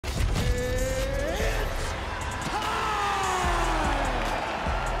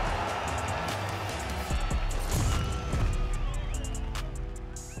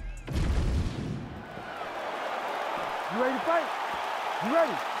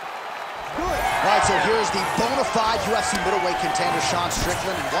All right, so here's the bona fide UFC middleweight contender, Sean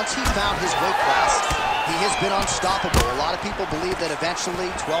Strickland. And once he found his weight class, he has been unstoppable. A lot of people believe that eventually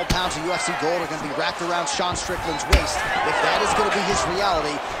 12 pounds of UFC gold are going to be wrapped around Sean Strickland's waist. If that is going to be his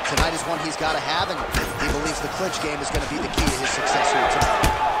reality, tonight is one he's got to have, and he believes the clinch game is going to be the key to his success here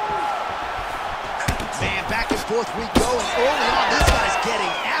tonight. Man, back and forth we go, and early on, these guys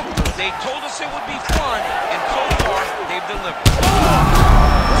getting after it. They told us it would be fun, and so far, they've delivered.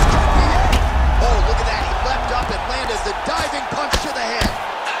 Oh, look at that. He leapt up and landed the diving punch to the head.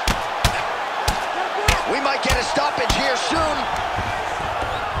 We might get a stoppage here soon.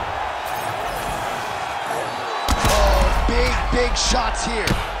 Oh, big shots here.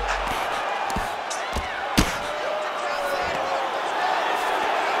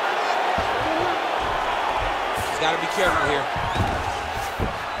 He's got to be careful here.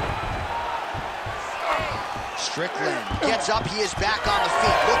 Strickland gets up, he is back on the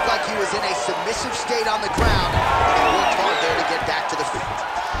feet. Looked like he was in a submissive state on the ground, but he worked hard there to get back to the feet.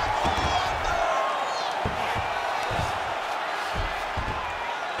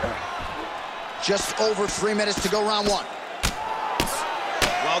 Just over 3 minutes to go, round one.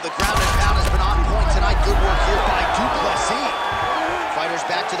 Well, the ground and pound has been on point tonight. Good work here by Du Plessis. Fighters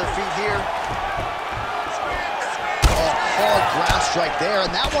back to their feet here. Oh, hard ground strike there,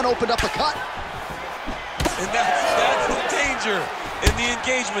 and that one opened up a cut. And that's the danger in the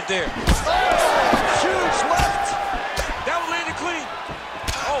engagement there. Oh, huge left. That one landed clean.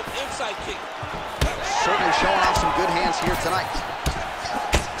 Oh, inside kick. Certainly showing off some good hands here tonight.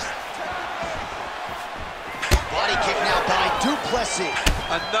 Body kick now by Du Plessis.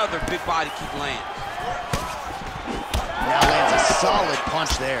 Another big body kick lands. Now lands a solid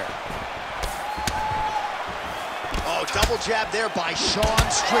punch there. Oh, double jab there by Sean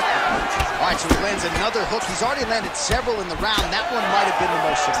Strickland. All right, so he lands another hook. He's already landed several in the round. That one might have been the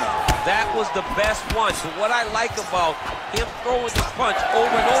most significant. That was the best one. So what I like about him throwing this punch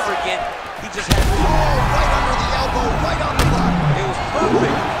over and over again, he just had to... Oh, right under the elbow, right on the button. It was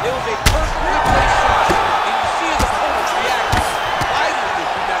perfect. It was a perfectly placed shot. And you see his opponent react violently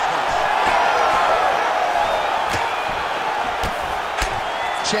to that punch.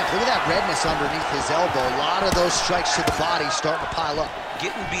 Champ, look at that redness underneath his elbow. A lot of those strikes to the body starting to pile up.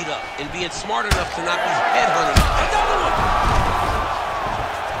 Getting beat up and being smart enough to not be headhunting. Another one!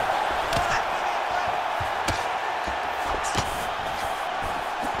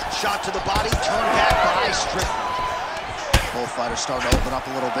 Shot to the body, turned back by Strickland. Both fighters starting to open up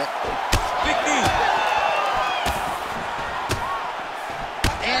a little bit. Big knee.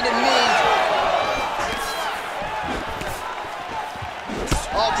 And a knee.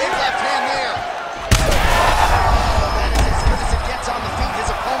 Oh, big left hand there. Oh, that is as good as it gets on the feet. His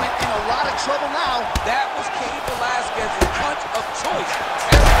opponent in a lot of trouble now. That was Cain Velasquez's punch of choice.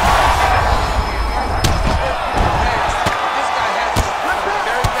 This guy has to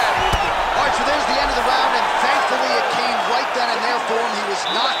very badly. All right, so there's the end of the round, and thankfully it came right then and there for him. He was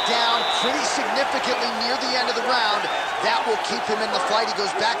knocked down pretty significantly near the end of the round. That will keep him in the fight. He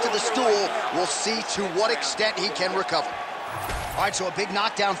goes back to the stool. We'll see to what extent he can recover. All right, so a big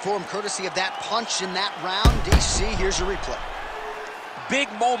knockdown for him, courtesy of that punch in that round. DC, here's your replay. Big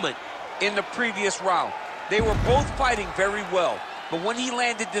moment in the previous round. They were both fighting very well, but when he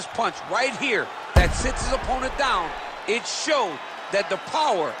landed this punch right here that sits his opponent down, it showed that the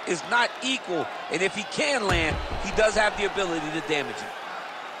power is not equal, and if he can land, he does have the ability to damage him.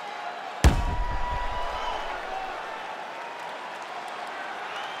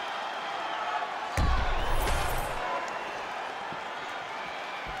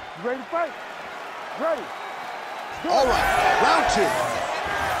 Ready to fight? Ready. All right, round two.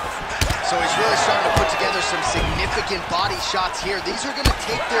 So he's really starting to put together some significant body shots here. These are going to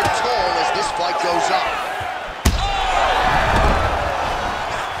take their toll as this fight goes on.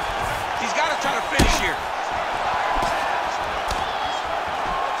 He's got to try to finish here.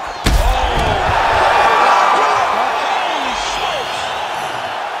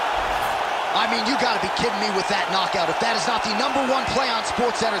 I mean, you got to be kidding me with that knockout. If that is not the #1 play on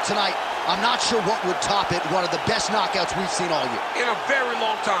SportsCenter tonight, I'm not sure what would top it. One of the best knockouts we've seen all year. In a very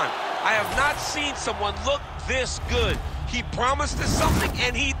long time. I have not seen someone look this good. He promised us something,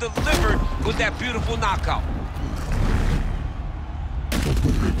 and he delivered with that beautiful knockout.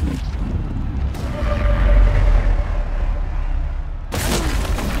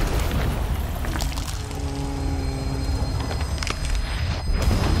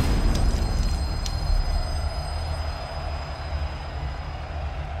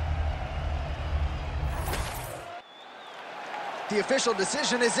 The official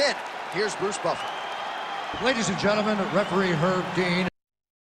decision is in. Here's Bruce Buffer. Ladies and gentlemen, referee Herb Dean